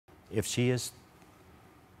if she is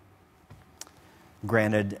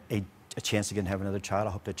granted a chance to have another child,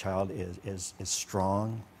 I hope the child is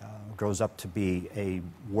strong, grows up to be a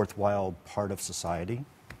worthwhile part of society.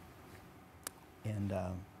 And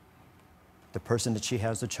the person that she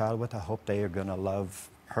has the child with, I hope they are going to love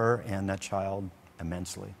her and that child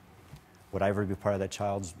immensely. Would I ever be part of that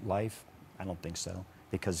child's life? I don't think so.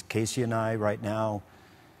 Because Casey and I right now,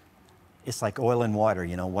 it's like oil and water,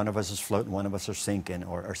 you know, one of us is floating, one of us are sinking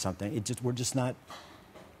or something.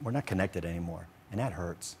 We're not connected anymore, and that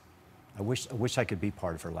hurts. I wish I could be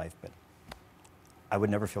part of her life, but I would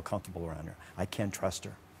never feel comfortable around her. I can't trust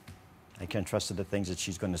her. I can't trust her, the things that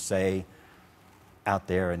she's going to say out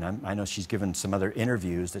there, and I know she's given some other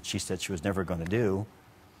interviews that she said she was never going to do,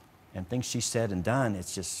 and things she said and done,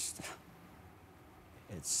 it's just,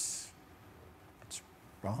 it's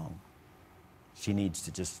wrong. She needs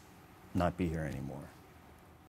to just not be here anymore.